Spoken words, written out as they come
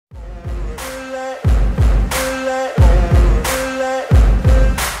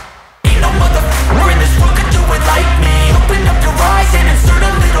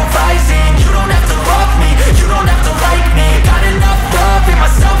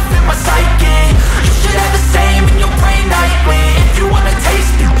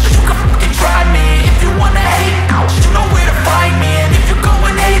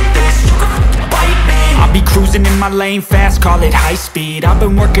cruising in my lane fast, call it high speed. I've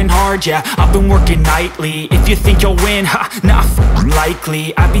been working hard, yeah, I've been working nightly. If you think you'll win, ha, nah,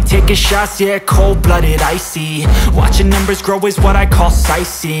 likely. I be taking shots, yeah, cold-blooded, icy. Watching numbers grow is what I call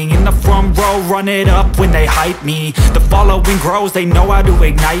sightseeing. In the front row, run it up when they hype me. The following grows, they know how to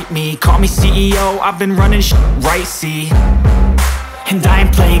ignite me. Call me CEO, I've been running right, see. And I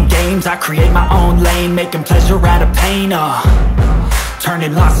ain't playing games, I create my own lane, making pleasure out of pain,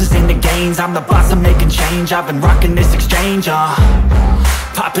 turning losses into gains. I'm the boss, I'm making change. I've been rocking this exchange,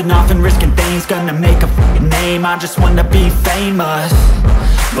 popping off and risking things. Gonna make a f***ing name. I just wanna be famous,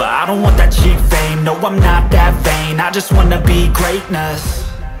 but I don't want that cheap fame. No, I'm not that vain. I just wanna be greatness.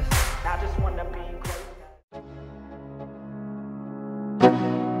 I just wanna be greatness.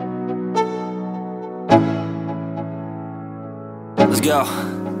 Let's go.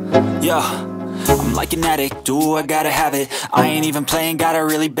 Yeah. I'm like an addict, do I gotta have it. I ain't even playing, got a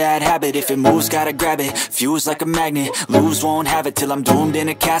really bad habit. If it moves, gotta grab it, fuse like a magnet. Lose, won't have it till I'm doomed in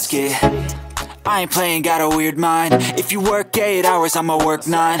a casket. I ain't playing, got a weird mind. If you work 8 hours, I'ma work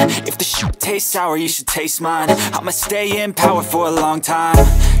 9. If the shit tastes sour, you should taste mine. I'ma stay in power for a long time.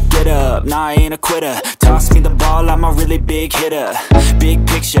 Get up, nah, I ain't a quitter. Toss me the ball, I'm a really big hitter. Big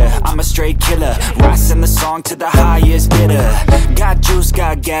picture, I'm a straight killer. Rising the song to the highest bidder. Got juice,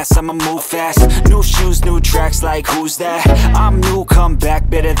 got gas, I'ma move fast. New shoes, new tracks, like who's that? I'm new, come back,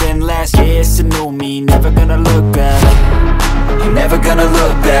 better than last. Yeah, it's a new me, never gonna look back. I'm never gonna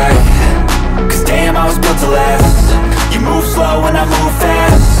look back, cause damn, I was built to last. You move slow and I move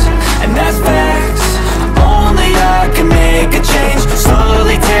fast, and that's facts. Only I can make a change.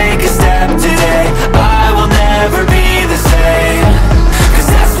 Slowly take a step today. I will never be the same.